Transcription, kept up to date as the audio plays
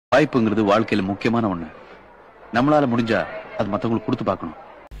வாய்ப்புங்கிறது வாழ்க்கையில முக்கியமான ஒண்ணு. நம்மளால முடிஞ்சா அது மத்தவங்களுக்கு கொடுத்து பார்க்கணும்.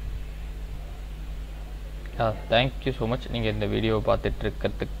 Thank you so much. நீங்கள் இந்த வீடியோவை பார்த்துட்டு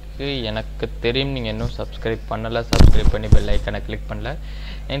இருக்கிறதுக்கு எனக்கு தெரியும் நீங்கள் இன்னும் சப்ஸ்கிரைப் பண்ணலை. சப்ஸ்கிரைப் பண்ணி பெல் ஐக்கனை கிளிக் பண்ணல.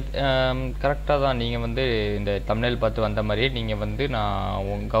 கரெக்டாக தான் நீங்கள் வந்து இந்த தம்ப்நெயில் பார்த்து வந்த மாதிரியே நீங்கள் வந்து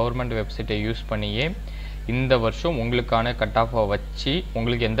நான் கவர்மெண்ட் வெப்சைட்டை யூஸ் பண்ணியே இந்த வருஷம் உங்களுக்கான கட் ஆஃபை வச்சு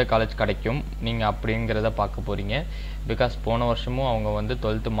உங்களுக்கு எந்த காலேஜ் கிடைக்கும் நீங்கள் அப்படிங்கிறத பார்க்க போகிறீங்க. பிகாஸ் போன வருஷமும் அவங்க வந்து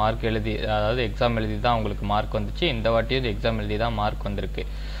 12th மார்க் எழுதி, அதாவது எக்ஸாம் எழுதி தான் அவங்களுக்கு மார்க் வந்துச்சு. இந்த வாட்டியும் எக்ஸாம் எழுதி தான் மார்க் வந்திருக்கு.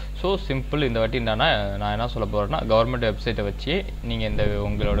 So simple. இந்த வாட்டி என்னன்னா நான் என்ன சொல்ல போகிறேன்னா கவர்மெண்ட் வெப்சைட்டை வச்சு நீங்கள்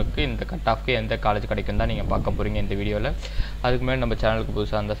உங்களோடக்கு இந்த கட் ஆஃப்க்கு எந்த காலேஜ் கிடைக்கும் தான் நீங்கள் பார்க்க போகிறீங்க இந்த வீடியோவில். அதுக்கு முன்னாடி நம்ம சேனலுக்கு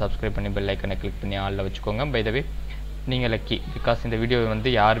புதுசாக இருந்தால் சப்ஸ்கிரைப் பண்ணி பெல் ஐக்கனை கிளிக் பண்ணி ஆளில் வச்சுக்கோங்க. பை த வே நீங்கள் லக்கி. பிகாஸ் இந்த வீடியோ வந்து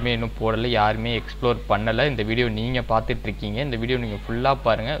யாருமே இன்னும் போடலை, யாருமே எக்ஸ்ப்ளோர் பண்ணலை. இந்த வீடியோ நீங்கள் பார்த்துட்ருக்கீங்க. இந்த வீடியோ நீங்கள் ஃபுல்லாக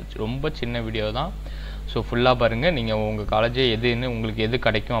பாருங்கள். ரொம்ப சின்ன வீடியோ தான். ஸோ ஃபுல்லாக பாருங்கள். நீங்கள் உங்கள் காலேஜே எதுன்னு உங்களுக்கு எது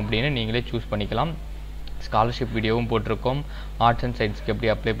கிடைக்கும் அப்படின்னு நீங்களே சூஸ் பண்ணிக்கலாம். ஸ்காலர்ஷிப் வீடியோவும் போட்டிருக்கோம். ஆர்ட்ஸ் அண்ட் சயின்ஸ்க்கு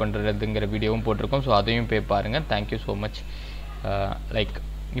எப்படி அப்ளை பண்ணுறதுங்கிற வீடியோவும் போட்டிருக்கோம். ஸோ அதையும் போய் பாருங்கள். Thank you so much. லைக்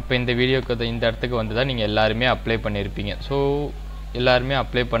இப்போ இந்த வீடியோக்கு இந்த இடத்துக்கு வந்து தான் நீங்கள் எல்லாருமே அப்ளை பண்ணியிருப்பீங்க. ஸோ எல்லாருமே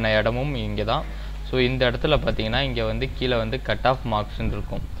அப்ளை பண்ண இடமும் இங்கே தான். ஸோ இந்த இடத்துல பார்த்தீங்கன்னா இங்கே வந்து கீழே வந்து கட் ஆஃப் மார்க்ஸ்ன்னு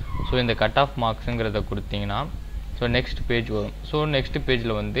இருக்கும். ஸோ இந்த கட் ஆஃப் மார்க்ஸுங்கிறத கொடுத்தீங்கன்னா ஸோ நெக்ஸ்ட் பேஜ் வரும். ஸோ நெக்ஸ்ட்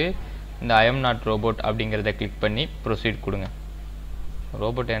பேஜில் வந்து இந்த ஐ எம் நாட் ரோபோட் அப்படிங்கிறத கிளிக் பண்ணி ப்ரொசீட் கொடுங்க.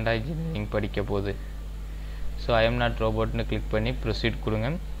 ரோபோட் ஏண்டா இன்ஜினியரிங் படிக்க போகுது. So I am not ரோபோட்னு click பண்ணி ப்ரொசீட் கொடுங்க.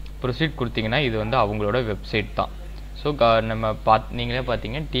 ப்ரொசீட் கொடுத்தீங்கன்னா இது வந்து அவங்களோட வெப்சைட் தான். ஸோ நம்ம நீங்களே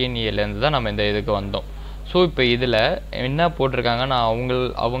பார்த்தீங்க TNEAலேருந்து தான் நம்ம இந்த இதுக்கு வந்தோம். ஸோ இப்போ இதில் என்ன போட்டிருக்காங்க நான்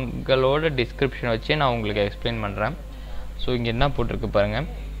அவங்களோட டிஸ்கிரிப்ஷனை வச்சே நான் உங்களுக்கு எக்ஸ்பிளைன் பண்ணுறேன். ஸோ இங்கே என்ன போட்டிருக்கு பாருங்கள்.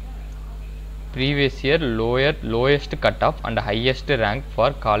 Previous year lowest cut off and highest rank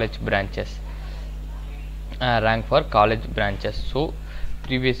for college branches. So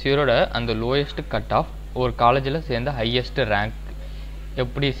previous இயரோட அந்த லோயஸ்ட் கட் ஆஃப் ஒரு காலேஜில் சேர்ந்த ஹையஸ்ட் ரேங்க்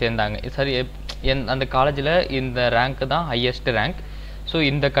எப்படி சேர்ந்தாங்க, சரி அந்த காலேஜில் இந்த ரேங்க்கு தான் ஹையஸ்ட் ரேங்க். ஸோ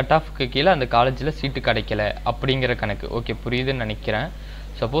இந்த கட் ஆஃப்க்கு கீழே அந்த காலேஜில் சீட்டு கிடைக்கல அப்படிங்கிற கணக்கு. ஓகே, புரியுதுன்னு நினைக்கிறேன்.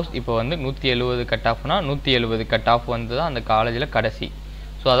 சப்போஸ் இப்போ வந்து 170 கட் ஆஃப்னா 170 கட் ஆஃப் வந்து தான் அந்த காலேஜில் கடைசி.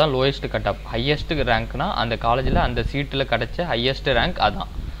 ஸோ அதான் லோயஸ்ட் கட் ஆஃப். ஹையஸ்ட் ரேங்க்னா அந்த காலேஜில் அந்த சீட்டில் கிடைச்ச ஹையஸ்ட் ரேங்க்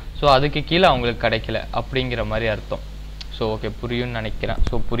அதான். ஸோ அதுக்கு கீழே அவங்களுக்கு கிடைக்கல அப்படிங்கிற மாதிரி அர்த்தம். ஸோ ஓகே, புரியும்னு நினைக்கிறேன்.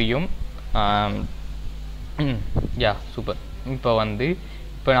 ஸோ புரியும். யா சூப்பர்.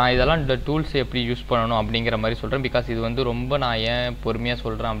 இப்போ நான் இதெல்லாம் இந்த டூல்ஸ் எப்படி யூஸ் பண்ணணும் அப்படிங்கிற மாதிரி சொல்கிறேன். பிகாஸ் இது வந்து ரொம்ப நான் ஏன் பொறுமையாக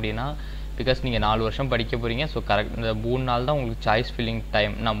சொல்கிறேன் அப்படின்னா, பிகாஸ் நீங்கள் 4 வருஷம் படிக்க போகிறீங்க. ஸோ கரெக்ட் இந்த 3 நாள் தான் உங்களுக்கு சாய்ஸ் ஃபில்லிங்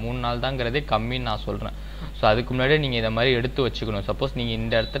டைம். நான் 3 நாள் தாங்கிறதே கம்மின்னு நான் சொல்கிறேன். ஸோ அதுக்கு முன்னாடியே நீங்கள் இதை மாதிரி எடுத்து வச்சுக்கணும். சப்போஸ் நீங்கள்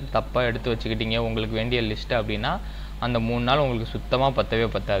இந்த இடத்துல தப்பாக எடுத்து வச்சுக்கிட்டீங்க உங்களுக்கு வேண்டிய லிஸ்ட்டு அப்படின்னா அந்த 3 நாள் உங்களுக்கு சுத்தமாக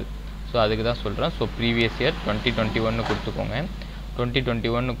பத்தாது. ஸோ அதுக்கு தான் சொல்கிறேன். ஸோ ப்ரீவியஸ் இயர் 2021 கொடுத்துக்கோங்க.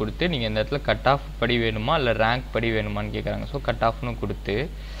 2021 கொடுத்து நீங்கள் இந்த இடத்துல கட் ஆஃப் படி வேணுமா இல்லை ரேங்க் படி வேணுமான்னு கேட்குறாங்க. ஸோ கட் ஆஃப்னு கொடுத்து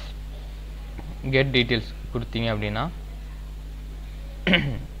கெட் டீட்டெயில்ஸ் கொடுத்தீங்க அப்படின்னா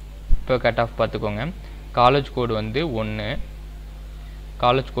இப்போ கட் ஆஃப் பார்த்துக்கோங்க. காலேஜ் கோடு வந்து 1,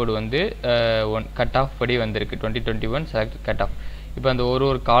 காலேஜ் கோடு வந்து 1 கட் ஆஃப் படி வந்திருக்கு. 2021 செலக்ட் கட் ஆஃப். இப்போ அந்த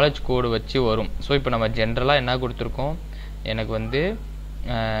ஒரு காலேஜ் கோடு வச்சு வரும். ஸோ இப்போ நம்ம ஜென்ரலாக என்ன கொடுத்துருக்கோம், எனக்கு வந்து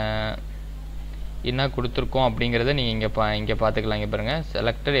என்ன கொடுத்துருக்கோம் அப்படிங்கிறத நீங்கள் இங்கே பார்த்துக்கலாம். இங்கே பாருங்கள்,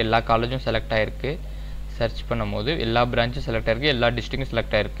 செலக்டட் எல்லா காலேஜும் செலக்ட் ஆகிருக்கு. சர்ச் பண்ணும் போது எல்லா பிரான்ச்சும் செலக்ட் ஆகிருக்கு, எல்லா டிஸ்ட்ரிக்டும்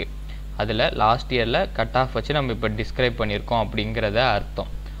செலக்ட் ஆகிருக்கு. அதில் லாஸ்ட் இயரில் கட் ஆஃப் வச்சு நம்ம இப்போ டிஸ்கிரைப் பண்ணியிருக்கோம் அப்படிங்கிறத அர்த்தம்.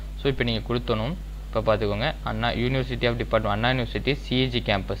 ஸோ இப்போ நீங்கள் கொடுத்தணும். இப்போ பார்த்துக்கோங்க, அண்ணா university of department, Anna university CEG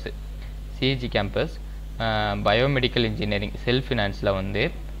campus biomedical engineering self ஃபினான்ஸில் வந்து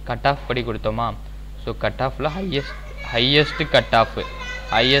கட் ஆஃப் படி கொடுத்தோமா. ஸோ கட் ஆஃபில் ஹையஸ்ட்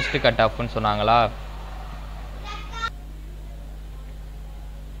கட் ஆஃப்னு சொன்னாங்களா,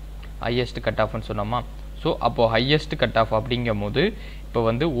 ஹையஸ்ட் கட் ஆஃப்னு சொன்னோமா. ஸோ அப்போது ஹையஸ்ட் கட் ஆஃப் அப்படிங்கும் போது இப்போ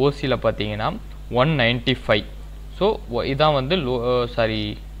வந்து ஓசியில் பார்த்தீங்கன்னா 195. ஸோ இதான் வந்து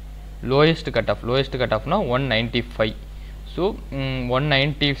லோயஸ்ட் கட் ஆஃப்னா 195. ஸோ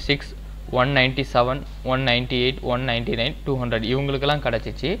 196, 197, 198, 199, 200 இவங்களுக்கெல்லாம்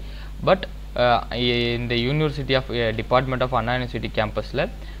கிடச்சிச்சு. பட் இந்த university of department of Anna university கேம்பஸில்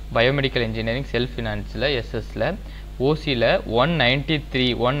biomedical engineering self ஃபினான்ஸில் எஸ்எஸ்சில் ஓசியில் 193,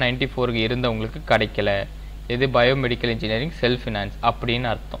 194க்கு இருந்தவங்களுக்கு கிடைக்கல. இது பயோமெடிக்கல் இன்ஜினியரிங் செல்ஃப் ஃபினான்ஸ் அப்படின்னு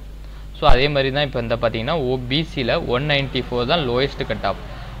அர்த்தம். ஸோ அதே மாதிரி தான் இப்போ இந்த பார்த்தீங்கன்னா ஓபிசியில் 194 தான் லோயஸ்ட் கட் ஆஃப்.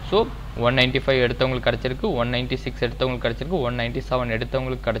 ஸோ 195 எடுத்தவங்களுக்கு கிடச்சிருக்கு, 196 எடுத்தவங்களுக்கு கிடச்சிருக்கு, 197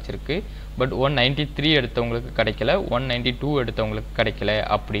 எடுத்தவங்களுக்கு கிடச்சிருக்கு. பட் 193 எடுத்தவங்களுக்கு கிடைக்கல, 192 எடுத்தவங்களுக்கு கிடைக்கல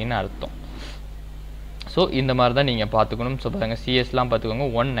அப்படின்னு அர்த்தம். ஸோ இந்த மாதிரி தான் நீங்கள் பார்த்துக்கணும். ஸோ பாருங்கள், சிஎஸ்லாம் பார்த்துக்கோங்க,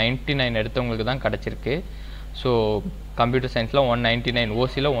 199 எடுத்தவங்களுக்கு தான் கிடச்சிருக்கு. ஸோ கம்ப்யூட்டர் சயின்ஸில் 199,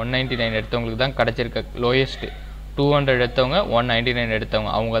 ஓசியில் 199 எடுத்தவங்களுக்கு தான் கிடச்சிருக்க லோயஸ்ட்டு. 200 எடுத்தவங்க 199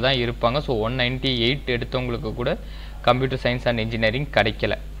 எடுத்தவங்க அவங்க தான் இருப்பாங்க. ஸோ 198 எடுத்தவங்களுக்கு கூட கம்ப்யூட்டர் சயின்ஸ் அண்ட் இன்ஜினியரிங்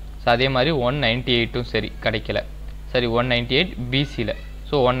கிடைக்கல. ஸோ அதே மாதிரி 198ம் சரி கிடைக்கல. சரி 198 பிசியில்.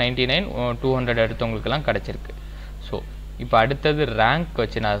 ஸோ 199 200 எடுத்தவங்களுக்கெல்லாம் கிடச்சிருக்கு. ஸோ இப்போ அடுத்தது ரேங்க்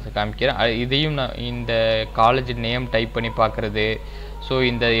வச்சு நான் காமிக்கிறேன். இதையும் நான் இந்த காலேஜ் நேம் டைப் பண்ணி பார்க்குறது, ஸோ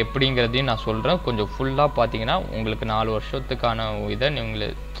இந்த எப்படிங்கிறதையும் நான் சொல்கிறேன். கொஞ்சம் ஃபுல்லாக பார்த்தீங்கன்னா உங்களுக்கு 4 வருஷத்துக்கான இதை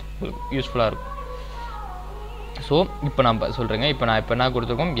உங்களுக்கு யூஸ்ஃபுல்லாக இருக்கும். ஸோ இப்போ நான் சொல்கிறேங்க. இப்போ என்ன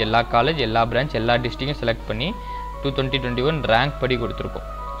கொடுத்துருக்கோம், எல்லா காலேஜ், எல்லா பிரான்ச், எல்லா டிஸ்ட்ரிக்டும் செலக்ட் பண்ணி 2021 ரேங்க் படி கொடுத்துருக்கோம்.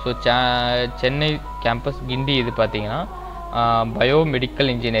 ஸோ சென்னை கேம்பஸ் கிண்டி இது பார்த்தீங்கன்னா பயோமெடிக்கல்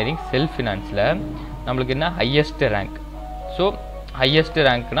இன்ஜினியரிங் செல்ஃப் ஃபினான்ஸில் நம்மளுக்கு என்ன ஹையஸ்ட் ரேங்க். ஸோ ஹையஸ்ட்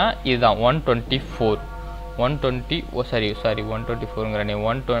ரேங்க்னா இதுதான் 124, 120 124ங்கிற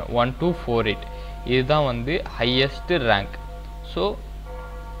 1248 இதுதான் வந்து ஹையஸ்ட் ரேங்க். ஸோ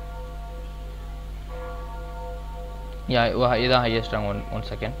இதுதான் ஹையஸ்ட் ரேங்க். One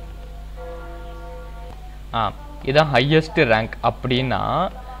second. இதுதான் ஹையஸ்ட் ரேங்க். அப்படின்னா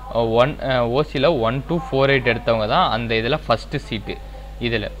ஓசியில் 1248 எடுத்தவங்க தான் அந்த இதில் ஃபஸ்ட்டு சீட்டு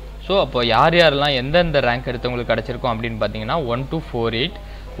இதில். ஸோ அப்போ யாரெல்லாம் எந்தெந்த ரேங்க் எடுத்தவங்களுக்கு கிடச்சிருக்கோம் அப்படின்னு பார்த்தீங்கன்னா 1248,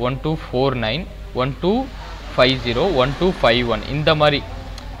 1249, 1250, 1251 இந்த மாதிரி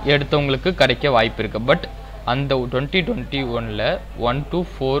எடுத்தவங்களுக்கு கிடைக்க வாய்ப்பு இருக்குது. பட் அந்த 2021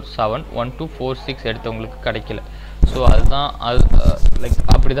 1247, 1246 எடுத்தவங்களுக்கு கிடைக்கல. ஸோ அதுதான் லைக்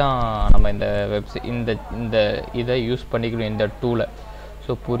அப்படி தான் நம்ம இந்த இந்த இதை யூஸ் பண்ணிக்கணும், இந்த டூலை.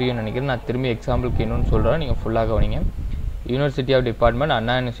 ஸோ புரியும் நினைக்கிறேன். நான் திரும்பி எக்ஸாம்பிளுக்கு இன்னொன்று சொல்கிறேன், நீங்கள் ஃபுல்லாக கவனிங்க. University of department,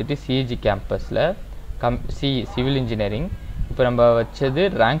 Anna university CEG கேம்பஸில் civil engineering இப்போ நம்ம வச்சது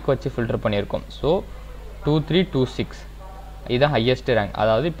ரேங்க் வச்சு ஃபில்டர் பண்ணியிருக்கோம். ஸோ 2326 இதுதான் ஹையஸ்ட் ரேங்க்.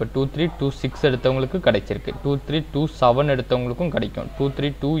 அதாவது இப்போ 2326 எடுத்தவங்களுக்கு கிடைச்சிருக்கு, 2327 எடுத்தவங்களுக்கும் கிடைக்கும்,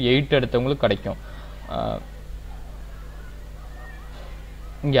 2328 எடுத்தவங்களுக்கு கிடைக்கும்.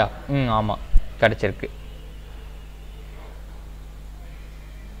 ஆமாம் கிடச்சிருக்கு.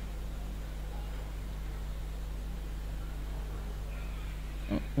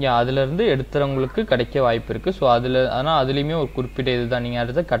 அதுலேருந்து எடுத்துறவங்களுக்கு கிடைக்க வாய்ப்பு இருக்குது. ஸோ ஆனால் அதுலேயுமே ஒரு குறிப்பிட்ட இது தான். நீங்கள்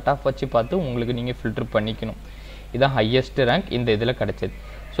அடுத்த கட் ஆஃப் வச்சு பார்த்து உங்களுக்கு நீங்கள் ஃபில்டர் பண்ணிக்கணும். இதுதான் ஹையஸ்ட் ரேங்க் இந்த இதில் கிடச்சிது.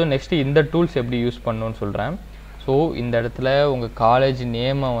 ஸோ நெக்ஸ்ட்டு இந்த டூல்ஸ் எப்படி யூஸ் பண்ணணும்னு சொல்கிறேன். ஸோ இந்த இடத்துல உங்கள் காலேஜ்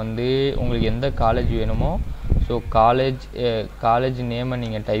நேமை வந்து உங்களுக்கு எந்த காலேஜ் வேணுமோ ஸோ காலேஜ் நேமை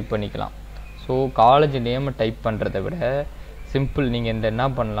நீங்கள் டைப் பண்ணிக்கலாம். ஸோ காலேஜ் நேமை டைப் பண்ணுறதை விட சிம்பிள் நீங்கள் என்ன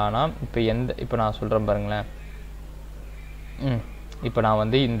பண்ணலான்னா இப்போ நான் சொல்கிறேன் பாருங்களேன். இப்போ நான்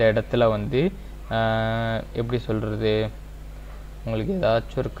வந்து இந்த இடத்துல வந்து எப்படி சொல்கிறது, உங்களுக்கு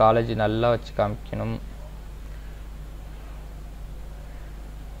ஏதாச்சும் ஒரு காலேஜ் நல்லா வச்சு காமிக்கணும்.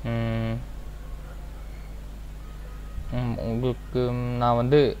 உங்களுக்கு நான்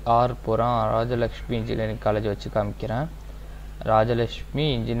வந்து போகிறேன், ராஜலக்ஷ்மி இன்ஜினியரிங் காலேஜ் வச்சு காமிக்கிறேன். Rajalakshmi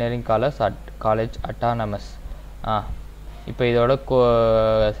engineering college autonomous. இப்போ இதோட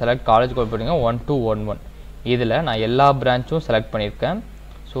செலக்ட் காலேஜ் கோட் போட்டிங்க 1211. இதில் நான் எல்லா பிரான்ச்சும் செலக்ட் பண்ணியிருக்கேன்.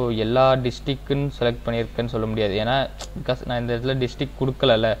 ஸோ எல்லா டிஸ்ட்ரிக்குன்னு செலக்ட் பண்ணியிருக்கேன்னு சொல்ல முடியாது, ஏன்னா பிகாஸ் நான் இந்த இடத்துல டிஸ்ட்ரிக்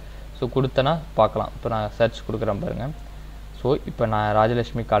கொடுக்கல. ஸோ கொடுத்தேன்னா பார்க்கலாம். இப்போ நான் சர்ச் கொடுக்குறேன் பாருங்கள். ஸோ இப்போ நான்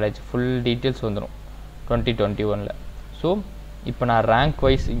ராஜலக்ஷ்மி காலேஜ் ஃபுல் டீட்டெயில்ஸ் வந்துடும் 2021. ஸோ இப்போ நான் ரேங்க்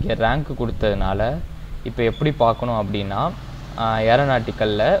வைஸ் இங்கே ரேங்க் கொடுத்ததுனால இப்போ எப்படி பார்க்கணும் அப்படின்னா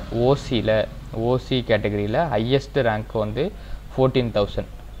ஏரோநாட்டிக்கலில் ஓசி கேட்டகரியில் ஹையஸ்ட் ரேங்க் வந்து 14,000.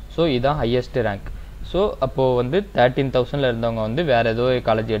 ஸோ இதுதான் ஹையஸ்ட் ரேங்க். ஸோ அப்போது வந்து 13,000 இருந்தவங்க வந்து வேறு ஏதோ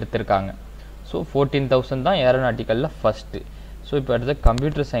காலேஜ் எடுத்திருக்காங்க. ஸோ 14,000 தான் ஏரோநாட்டிக்கலில் ஃபஸ்ட்டு. ஸோ இப்போ அடுத்த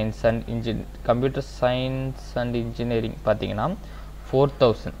கம்ப்யூட்டர் சயின்ஸ் அண்ட் இன்ஜினியரிங் பார்த்தீங்கன்னா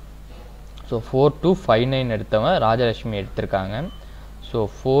 4,000. ஸோ 4259 எடுத்தவங்க ராஜலட்சுமி எடுத்திருக்காங்க. ஸோ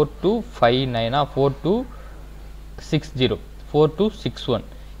 4259 4260 4261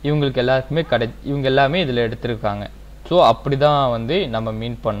 இவங்களுக்கு எல்லாருக்குமே இவங்க எல்லாமே இதில் எடுத்திருக்காங்க. ஸோ அப்படி தான் வந்து நம்ம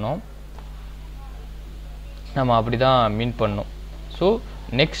மீன் பண்ணோம். ஸோ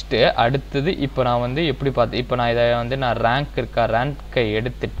நெக்ஸ்ட்டு அடுத்தது இப்போ நான் வந்து எப்படி பார்த்தேன், இப்போ நான் இதை வந்து ரேங்க்கை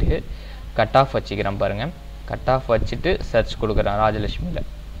எடுத்துட்டு கட் ஆஃப் வச்சுக்கிறேன் பாருங்கள். கட் ஆஃப் வச்சுட்டு சர்ச் கொடுக்குறேன் ராஜலட்சுமியில்.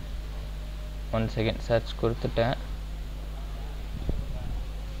 1 செகண்ட் சர்ச் கொடுத்துட்டேன்.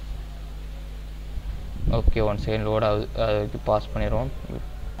 ஓகே 1 செகண்ட் லோட் ஆகுது, அதுக்கு பாஸ் பண்ணிடுவோம்.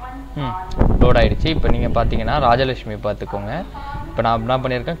 லோட் ஆகிடுச்சு. இப்போ நீங்கள் பார்த்தீங்கன்னா ராஜலட்சுமி பார்த்துக்கோங்க. இப்போ நான் என்ன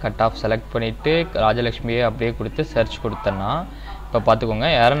பண்ணியிருக்கேன், கட் ஆஃப் செலக்ட் பண்ணிவிட்டு ராஜலட்சுமியை அப்படியே கொடுத்து சர்ச் கொடுத்தேன்னா இப்போ பார்த்துக்கோங்க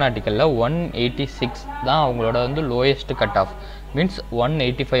ஏரோநாட்டிக்கலில் 186 தான் அவங்களோட வந்து lowest cut off. Means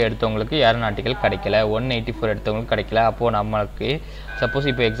 185 எடுத்தவங்களுக்கு aeronautical கிடைக்கல, 184 எடுத்தவங்களுக்கு கிடைக்கல. அப்போது நம்மளுக்கு சப்போஸ்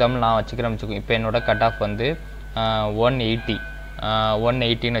இப்போ எக்ஸாம்பிள் நான் வச்சுக்கிறேன். இப்போ என்னோட கட் ஆஃப் வந்து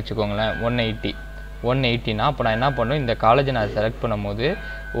 180ன்னு வச்சுக்கோங்களேன். 180னா அப்போ நான் என்ன பண்ணணும், இந்த காலேஜை நான் செலக்ட் பண்ணும்போது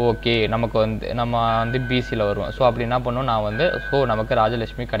ஓகே நம்ம வந்து பிசியில் வருவோம். ஸோ அப்படி என்ன பண்ணணும், நான் வந்து நமக்கு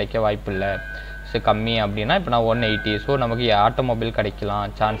ராஜலட்சுமி கிடைக்க வாய்ப்பு இல்லை, ஸோ கம்மி அப்படின்னா இப்போ நான் 180. ஸோ நமக்கு ஆட்டோமொபைல்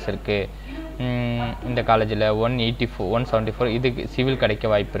கிடைக்கலாம் சான்ஸ் இருக்குது இந்த காலேஜில். 184 174 இதுக்கு சிவில் கிடைக்க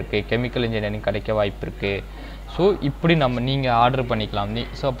வாய்ப்பு இருக்குது, கெமிக்கல் இன்ஜினியரிங் கிடைக்க வாய்ப்பு இருக்குது. ஸோ இப்படி நீங்கள் ஆர்டர் பண்ணிக்கலாம்.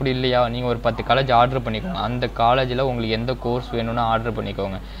 ஸோ அப்படி இல்லையா, நீங்கள் ஒரு 10 காலேஜ் ஆர்டர் பண்ணிக்கோங்க. அந்த காலேஜில் உங்களுக்கு எந்த கோர்ஸ் வேணும்னு ஆர்டர்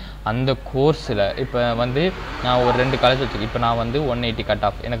பண்ணிக்கோங்க. அந்த கோர்ஸில் இப்போ வந்து நான் ஒரு 2 காலேஜ் வச்சுருக்கேன். இப்போ நான் வந்து 180 கட்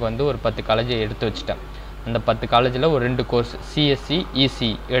ஆஃப், எனக்கு வந்து ஒரு 10 காலேஜை எடுத்து வச்சுட்டேன். அந்த 10 காலேஜில் ஒரு 2 கோர்ஸ் சிஎஸ்சி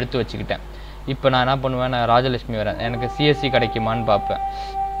இசி எடுத்து வச்சுக்கிட்டேன். இப்போ நான் என்ன பண்ணுவேன், நான் ராஜலட்சுமி வரேன், எனக்கு சிஎஸ்சி கிடைக்குமான்னு பார்ப்பேன்.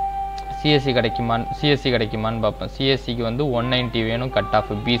 சிஎஸ்சி கிடைக்குமான்னு பார்ப்பேன். சிஎஸ்சிக்கு வந்து 190 வேணும் கட்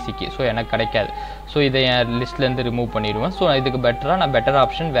ஆஃப் பிசிக்கு. ஸோ எனக்கு கிடைக்காது. ஸோ இதை என் லிஸ்ட்லேருந்து ரிமூவ் பண்ணிடுவேன். ஸோ இதுக்கு நான் பெட்டர்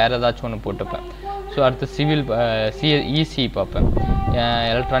ஆப்ஷன் வேறு ஏதாச்சும் ஒன்று போட்டுப்பேன். ஸோ அடுத்து சிவில் இசி பார்ப்பேன்,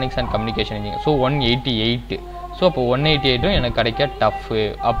 electronics and communication engineering. So 188. So அப்போ 188ம் எனக்கு கிடைக்க டஃப்பு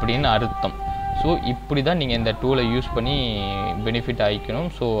அப்படின்னு அர்த்தம். ஸோ இப்படி தான் நீங்கள் இந்த டூலை யூஸ் பண்ணி பெனிஃபிட் ஆகிக்கணும்.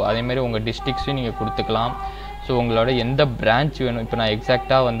 ஸோ அதேமாதிரி உங்கள் டிஸ்ட்ரிக்ஸையும் நீங்கள் கொடுத்துக்கலாம். ஸோ உங்களோட எந்த பிரான்ச் வேணும், இப்போ நான்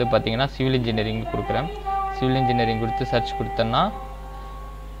எக்ஸாக்டாக வந்து பார்த்தீங்கன்னா சிவில் இன்ஜினியரிங் கொடுக்குறேன். சிவில் இன்ஜினியரிங் கொடுத்து சர்ச் கொடுத்தேன்னா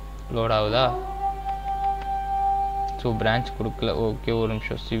லோட் ஆகுதா? ஸோ பிரான்ச் கொடுக்கல, ஓகே ஒரு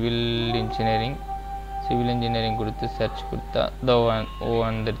நிமிஷம். சிவில் இன்ஜினியரிங் கொடுத்து சர்ச் கொடுத்தா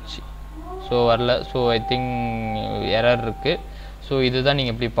வந்துருச்சு. ஸோ வரல. ஸோ ஐ திங்க் எரர் இருக்குது. ஸோ இதுதான்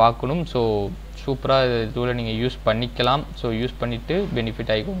நீங்கள் இப்படி பார்க்கணும். ஸோ சூப்பராக இதுல நீங்கள் யூஸ் பண்ணிக்கலாம். ஸோ யூஸ் பண்ணிவிட்டு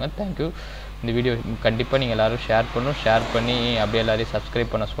பெனிஃபிட் ஆகிக்கோங்க. தேங்க்யூ. இந்த வீடியோ கண்டிப்பாக நீங்கள் எல்லோரும் ஷேர் பண்ணணும். ஷேர் பண்ணி அப்படியே எல்லோரையும்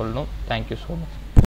சப்ஸ்கிரைப் பண்ண சொல்லணும். Thank you so much.